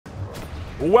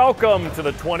Welcome to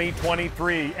the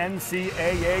 2023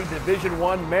 NCAA Division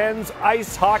I Men's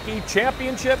Ice Hockey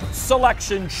Championship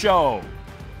Selection Show.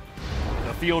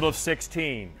 The field of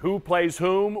 16. Who plays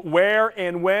whom, where,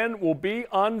 and when will be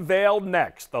unveiled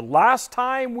next. The last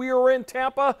time we were in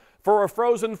Tampa for a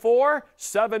Frozen Four,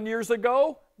 7 years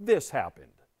ago, this happened.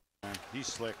 He's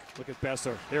slick. Look at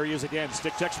Besser. There he is again.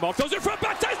 Stick check small. Goes in front.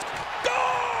 Back to score!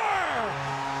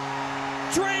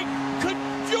 Drake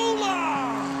Kajula!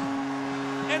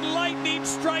 And lightning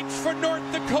strikes for North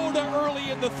Dakota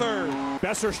early in the third.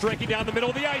 Besser striking down the middle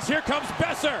of the ice. Here comes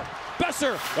Besser.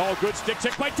 Besser. Oh, good stick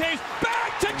check by Taves.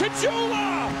 Back to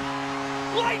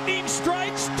Kajula! Lightning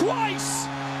strikes twice!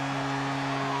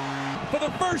 For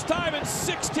the first time in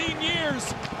 16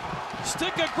 years.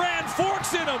 Stick a Grand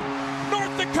Forks in them.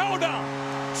 North Dakota,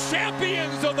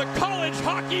 champions of the college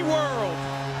hockey world.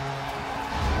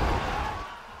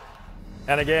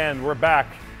 And again, we're back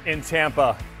in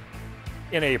Tampa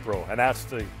in April, and that's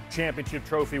the championship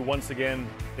trophy once again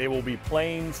they will be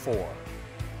playing for.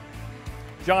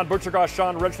 John Butchergoss,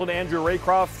 Sean Richland, Andrew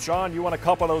Raycroft. Sean, you won a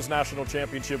couple of those national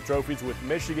championship trophies with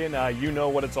Michigan. You know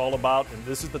what it's all about, and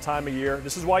this is the time of year.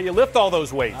 This is why you lift all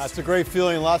those weights. It's a great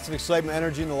feeling, lots of excitement,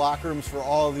 energy in the locker rooms for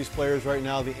all of these players right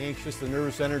now, the anxious, the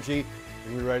nervous energy,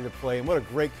 and we're ready to play. And what a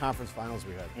great conference finals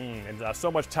we had. And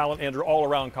so much talent, Andrew, all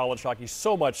around college hockey,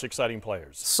 so much exciting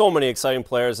players. So many exciting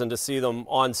players, and to see them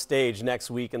on stage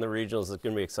next week in the regionals is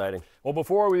going to be exciting. Well,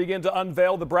 before we begin to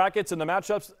unveil the brackets and the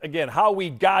matchups, again, how we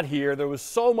got here, there was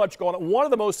so much going on. One of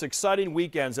the most exciting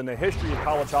weekends in the history of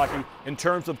college hockey in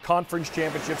terms of conference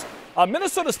championships.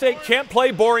 Minnesota State can't play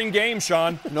boring games,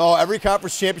 Sean. No, every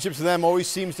conference championship to them always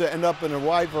seems to end up in a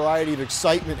wide variety of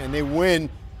excitement, and they win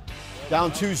down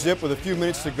 2-0 with a few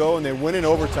minutes to go, and they win in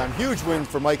overtime. Huge win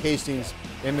for Mike Hastings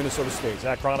and Minnesota State.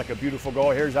 Zach Cronic, a beautiful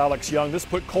goal. Here's Alex Young. This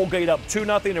put Colgate up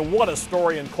 2-0, and what a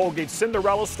story in Colgate's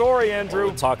Cinderella story, Andrew.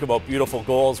 We'll talk about beautiful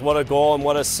goals. What a goal and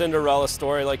what a Cinderella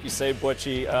story, like you say,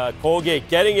 Butchie. Colgate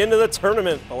getting into the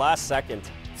tournament the last second.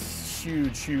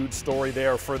 Huge story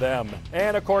there for them.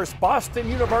 And of course, Boston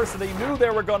University knew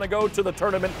they were going to go to the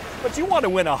tournament, but you want to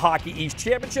win a Hockey East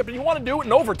championship, and you want to do it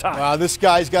in overtime. Wow, this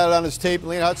guy's got it on his tape.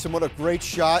 Lane Hudson, what a great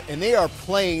shot. And they are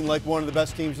playing like one of the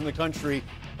best teams in the country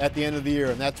at the end of the year,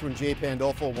 and that's when Jay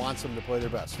Pandolfo wants them to play their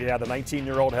best. Yeah, the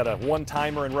 19-year-old had a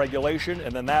one-timer in regulation,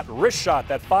 and then that wrist shot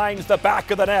that finds the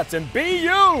back of the nets, and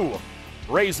BU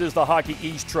raises the Hockey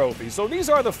East trophy. So these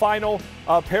are the final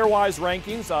pairwise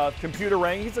rankings, computer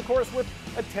rankings, of course, with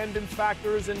attendance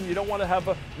factors, and you don't want to have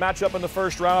a matchup in the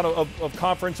first round of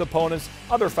conference opponents.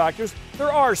 Other factors,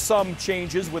 there are some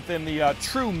changes within the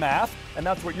true math, and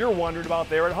that's what you're wondering about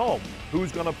there at home.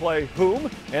 Who's going to play whom,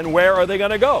 and where are they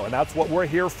going to go? And that's what we're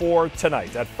here for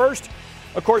tonight. At first,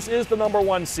 of course, is the number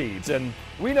one seeds, and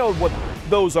we know what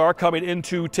those are coming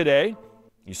into today.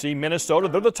 You see Minnesota,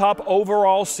 they're the top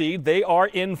overall seed. They are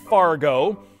in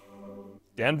Fargo.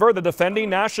 Denver, the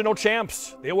defending national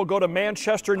champs. They will go to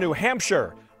Manchester, New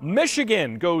Hampshire.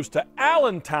 Michigan goes to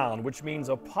Allentown, which means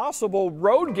a possible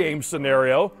road game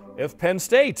scenario if Penn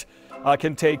State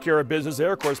can take care of business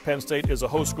there. Of course, Penn State is a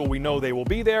host school. We know they will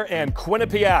be there. And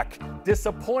Quinnipiac,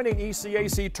 disappointing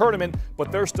ECAC tournament,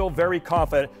 but they're still very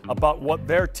confident about what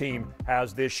their team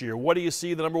has this year. What do you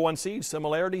see the number one seed?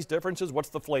 Similarities, differences? What's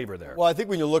the flavor there? Well, I think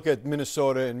when you look at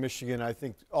Minnesota and Michigan, I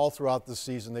think all throughout the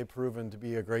season they've proven to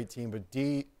be a great team. But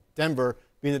Denver,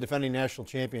 being the defending national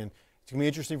champion, it's going to be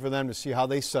interesting for them to see how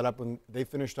they set up when they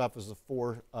finished off as the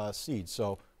 4 seed.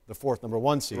 So the fourth number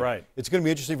one seed. Right. It's going to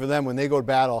be interesting for them when they go to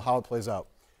battle how it plays out.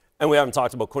 And we haven't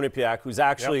talked about Quinnipiac, who's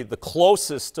actually the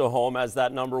closest to home as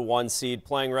that number one seed,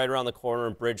 playing right around the corner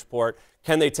in Bridgeport.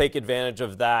 Can they take advantage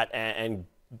of that and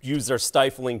use their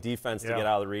stifling defense to get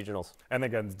out of the regionals? And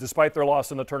again, despite their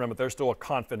loss in the tournament, they're still a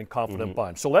confident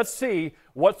bunch. So let's see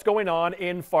what's going on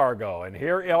in Fargo. And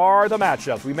here are the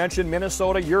matchups. We mentioned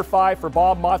Minnesota, year 5 for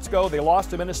Bob Motzko. They lost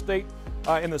to Minnesota State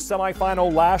in the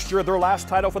semifinal last year. Their last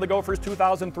title for the Gophers,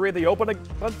 2003. They opened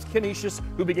against Canisius,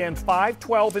 who began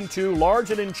 5-12-2.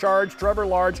 Large and in charge. Trevor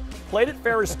Large played at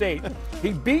Ferris State.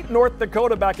 He beat North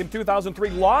Dakota back in 2003.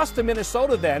 Lost to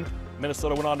Minnesota then.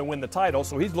 Minnesota went on to win the title,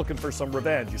 so he's looking for some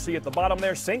revenge. You see at the bottom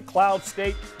there, St. Cloud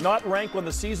State, not ranked when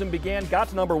the season began, got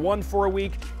to number 1 for a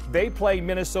week. They play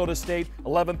Minnesota State,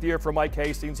 11th year for Mike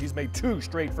Hastings. He's made 2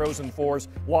 straight Frozen Fours,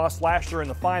 lost last year in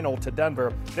the final to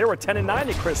Denver. They were 10-9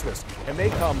 at Christmas, and they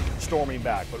come storming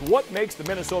back. But what makes the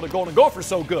Minnesota Golden Gophers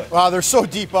so good? Wow, they're so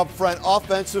deep up front.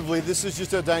 Offensively, this is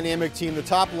just a dynamic team. The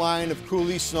top line of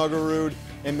Cooley, Snuggerud,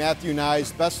 and Matthew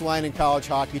Nyes, best line in college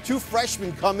hockey. 2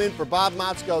 freshmen come in for Bob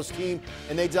Motzko's team,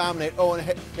 and they dominate. Oh, and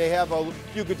they have a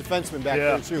few good defensemen back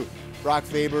there, too. Brock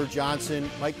Faber, Johnson,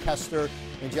 Mike Kester.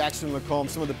 and Jackson Lacombe,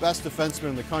 some of the best defensemen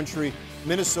in the country.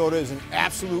 Minnesota is an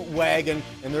absolute wagon,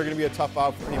 and they're going to be a tough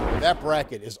out for anyone. That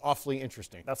bracket is awfully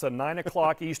interesting. That's a 9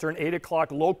 o'clock Eastern, 8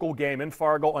 o'clock local game in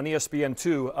Fargo on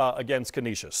ESPN2 against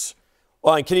Canisius.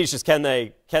 Well, and Canisius, can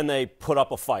they put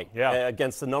up a fight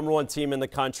against the #1 team in the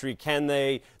country? Can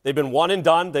they? They've been one and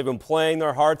done. They've been playing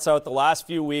their hearts out the last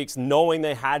few weeks, knowing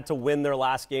they had to win their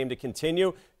last game to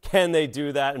continue. Can they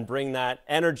do that and bring that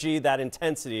energy, that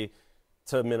intensity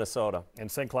to Minnesota? And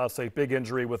St. Cloud State, big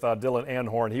injury with Dylan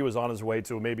Anhorn. He was on his way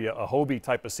to maybe a Hobie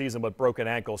type of season, but broken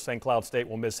ankle. St. Cloud State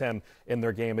will miss him in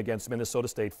their game against Minnesota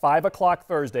State. 5 o'clock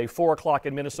Thursday, 4 o'clock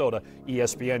in Minnesota,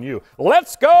 ESPNU.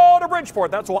 Let's go to Bridgeport.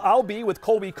 That's where I'll be with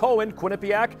Colby Cohen,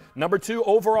 Quinnipiac, #2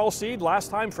 overall seed. Last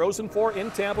time Frozen Four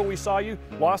in Tampa, we saw you.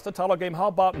 Lost the title game. How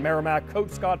about Merrimack? Coach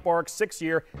Scott Bark,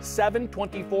 6-year,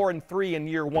 7-24-3 in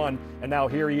year 1. And now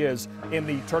here he is in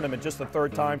the tournament, just the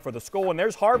 3rd time for the school. And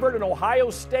there's Harvard and Ohio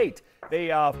State. They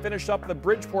finished up the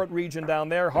Bridgeport region down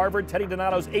there. Harvard, Teddy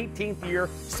Donato's 18th year,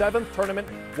 7th tournament,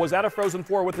 was at a Frozen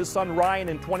Four with his son Ryan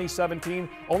in 2017.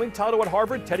 Only title at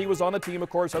Harvard. Teddy was on the team, of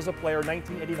course, as a player,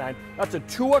 1989. That's a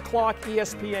 2 o'clock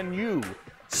ESPNU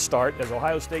start as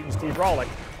Ohio State and Steve Rawlick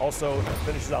also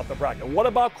finishes out the bracket. What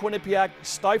about Quinnipiac?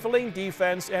 Stifling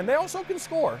defense, and they also can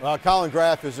score. Colin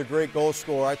Graff is a great goal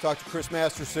scorer. I talked to Chris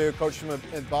Masters, who coached him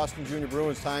at Boston Junior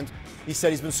Bruins times. He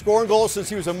said he's been scoring goals since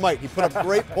he was a mite. He put up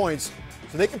great points.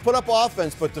 So they can put up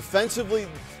offense, but defensively,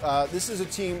 this is a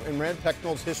team in Rand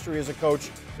Pecknold's history as a coach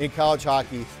in college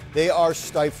hockey. They are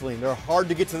stifling. They're hard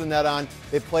to get to the net on.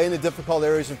 They play in the difficult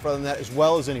areas in front of the net as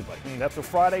well as anybody. That's a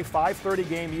Friday, 5:30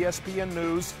 game, ESPN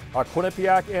News.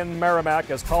 Quinnipiac and Merrimack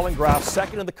as Colin Graff,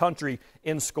 2nd in the country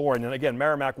in scoring. And again,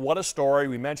 Merrimack, what a story.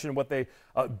 We mentioned what they've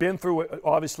been through,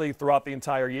 obviously, throughout the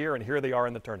entire year, and here they are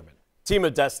in the tournament. Team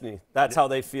of destiny. That's how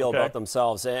they feel about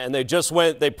themselves. And they just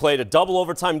they played a double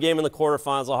overtime game in the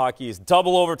quarterfinals of Hockey East,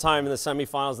 double overtime in the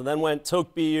semifinals, and then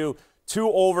took BU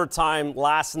to overtime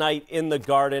last night in the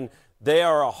Garden. They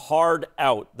are a hard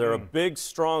out. They're a big,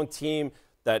 strong team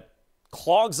that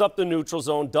clogs up the neutral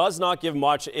zone, does not give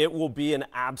much. It will be an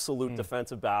absolute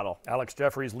defensive battle. Alex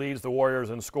Jeffries leads the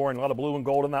Warriors in scoring. A lot of blue and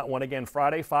gold in that one. Again,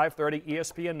 Friday, 5:30,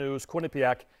 ESPN News,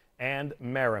 Quinnipiac and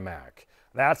Merrimack.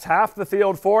 That's half the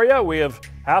field for you. We have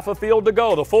half a field to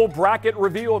go. The full bracket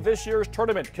review of this year's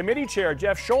tournament. Committee Chair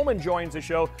Jeff Shulman joins the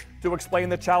show to explain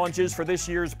the challenges for this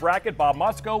year's bracket. Bob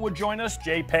Musko would join us.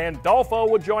 Jay Pandolfo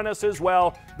would join us as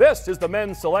well. This is the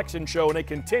Men's Selection Show, and it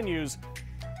continues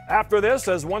after this,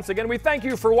 as once again we thank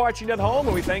you for watching at home,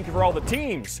 and we thank you for all the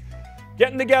teams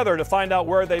getting together to find out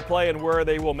where they play and where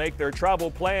they will make their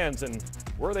travel plans and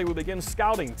where they will begin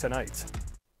scouting tonight.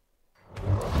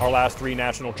 Our last 3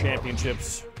 national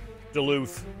championships,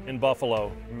 Duluth in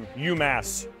Buffalo,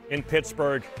 UMass in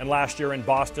Pittsburgh, and last year in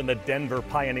Boston, the Denver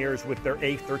Pioneers with their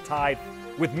 8th. They're tied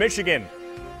with Michigan.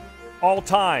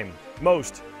 All-time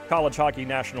most college hockey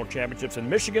national championships, and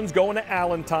Michigan's going to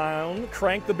Allentown.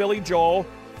 Crank the Billy Joel.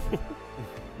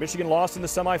 Michigan lost in the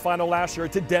semifinal last year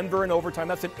to Denver in overtime.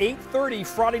 That's an 8:30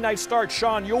 Friday night start.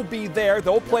 Sean, you'll be there.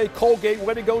 They'll play Colgate.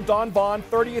 Way to go, Don Vaughn.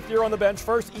 30th year on the bench.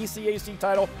 First ECAC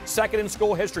title. 2nd in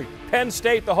school history. Penn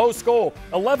State, the host school.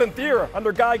 11th year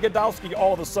under Guy Godowski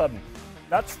all of a sudden.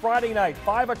 That's Friday night,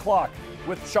 5 o'clock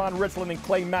with Sean Richland and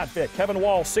Clay Matvick. Kevin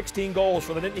Wall, 16 goals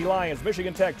for the Nittany Lions.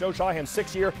 Michigan Tech, Joe Sheehan,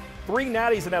 6-year. 3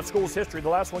 natties in that school's history. The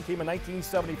last one came in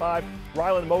 1975.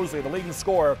 Ryland Mosley, the leading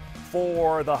scorer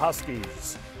for the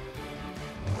Huskies.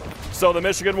 So the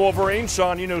Michigan Wolverines,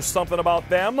 Sean, you knew something about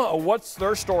them. What's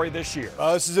their story this year?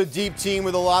 This is a deep team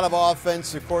with a lot of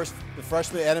offense. Of course, the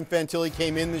freshman Adam Fantilli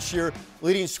came in this year,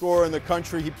 leading scorer in the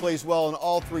country. He plays well in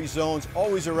all 3 zones,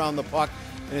 always around the puck,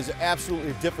 and is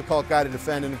absolutely a difficult guy to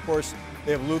defend. And, of course,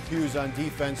 they have Luke Hughes on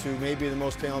defense, who may be the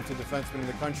most talented defenseman in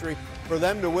the country. For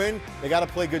them to win, they got to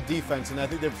play good defense, and I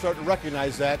think they're starting to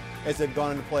recognize that as they've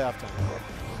gone into playoff time.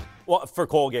 Well, for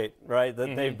Colgate, right?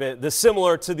 That they've been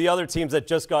similar to the other teams that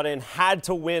just got in, had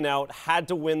to win out, had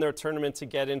to win their tournament to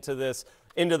get into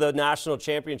the national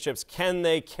championships. Can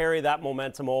they carry that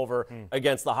momentum over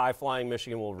against the high-flying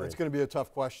Michigan Wolverines? It's going to be a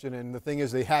tough question, and the thing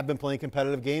is, they have been playing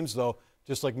competitive games, though,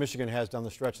 just like Michigan has down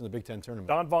the stretch in the Big Ten tournament.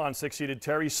 Don Vaughn succeeded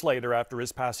Terry Slater after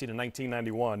his passing in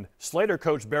 1991. Slater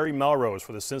coached Barry Melrose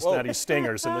for the Cincinnati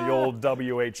Stingers in the old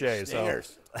WHA.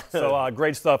 Stingers. So So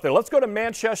great stuff there. Let's go to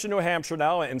Manchester, New Hampshire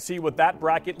now and see what that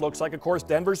bracket looks like. Of course,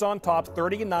 Denver's on top,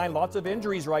 30-9, lots of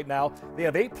injuries right now. They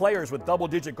have 8 players with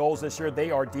double-digit goals this year. They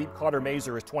are deep. Carter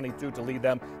Mazer is 22 to lead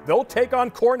them. They'll take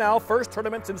on Cornell, first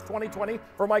tournament since 2020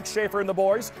 for Mike Schaefer and the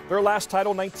boys. Their last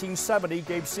title, 1970,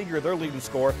 Gabe Seeger, their leading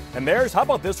scorer. And there's, how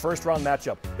about this first-round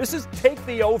matchup? This is take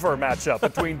the over matchup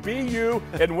between BU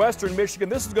and Western Michigan.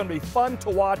 This is going to be fun to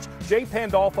watch. Jay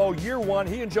Pandolfo, year 1,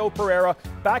 he and Joe Pereira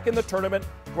back in the tournament.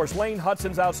 Of course, Lane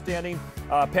Hudson's outstanding.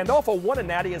 Pandolfo won a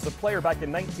natty as a player back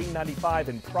in 1995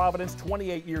 in Providence,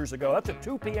 28 years ago. That's a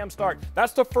 2 p.m. start.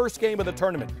 That's the first game of the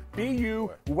tournament. BU,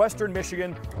 Western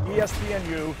Michigan,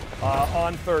 ESPNU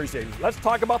on Thursday. Let's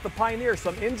talk about the Pioneers.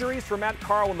 Some injuries for Matt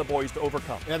Carl and the boys to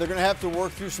overcome. Yeah, they're going to have to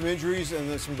work through some injuries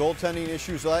and some goaltending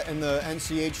issues in the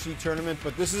NCHC tournament,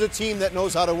 but this is a team that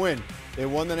knows how to win. They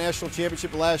won the national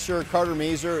championship last year. Carter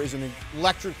Mazer is an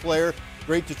electric player.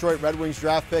 Great Detroit Red Wings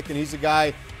draft pick, and he's a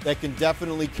guy that can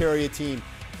definitely carry a team.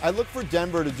 I look for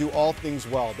Denver to do all things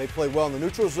well. They play well in the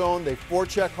neutral zone, they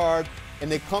forecheck hard,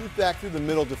 and they come back through the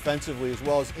middle defensively as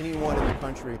well as anyone in the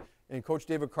country. And Coach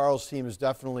David Carl's team is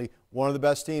definitely one of the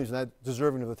best teams, and that's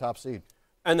deserving of the top seed.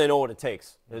 And they know what it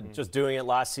takes. Just doing it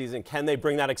last season. Can they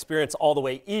bring that experience all the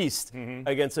way east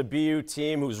against a BU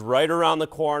team who's right around the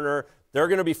corner? They're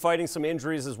going to be fighting some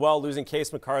injuries as well, losing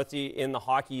Case McCarthy in the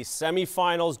hockey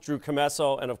semifinals, Drew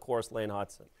Comesso, and, of course, Lane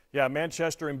Hudson. Yeah,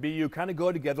 Manchester and BU kind of go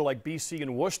together like BC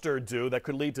and Worcester do. That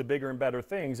could lead to bigger and better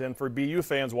things. And for BU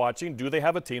fans watching, do they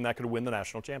have a team that could win the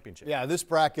national championship? Yeah, this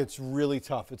bracket's really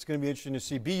tough. It's going to be interesting to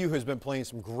see. BU has been playing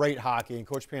some great hockey, and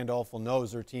Coach Pandolfo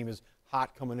knows their team is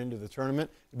hot coming into the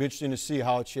tournament. It'll be interesting to see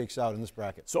how it shakes out in this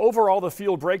bracket. So overall, the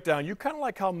field breakdown, you kind of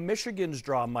like how Michigan's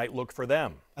draw might look for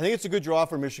them. I think it's a good draw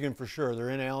for Michigan for sure. They're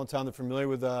in Allentown. They're familiar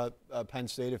with Penn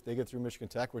State if they get through Michigan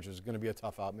Tech, which is going to be a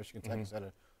tough out. Michigan Tech has had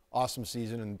an awesome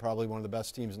season and probably one of the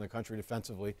best teams in the country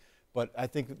defensively. But I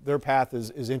think their path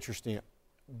is interesting.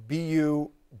 BU,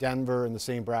 Denver in the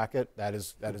same bracket, that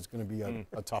is going to be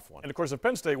a tough one. And, of course, if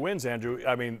Penn State wins, Andrew,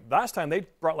 I mean, last time they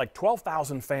brought like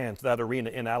 12,000 fans to that arena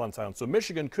in Allentown. So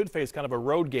Michigan could face kind of a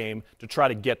road game to try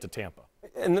to get to Tampa.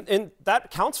 And that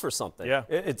counts for something. Yeah.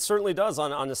 It certainly does.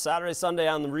 On a Saturday, Sunday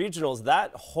on the regionals,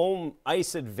 that home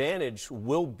ice advantage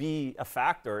will be a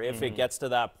factor if it gets to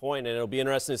that point. And it'll be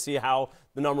interesting to see how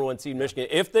the #1 seed Michigan,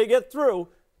 if they get through,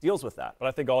 deals with that. But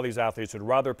I think all these athletes would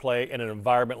rather play in an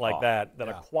environment like that than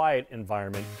a quiet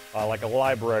environment like a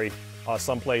library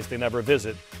someplace they never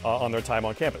visit on their time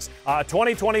on campus.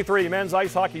 2023 Men's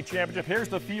Ice Hockey Championship. Here's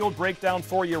the field breakdown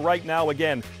for you right now.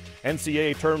 Again,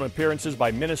 NCAA tournament appearances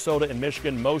by Minnesota and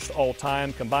Michigan, most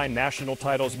all-time. Combined national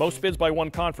titles, most bids by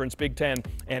one conference, Big Ten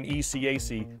and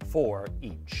ECAC, 4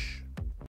 each.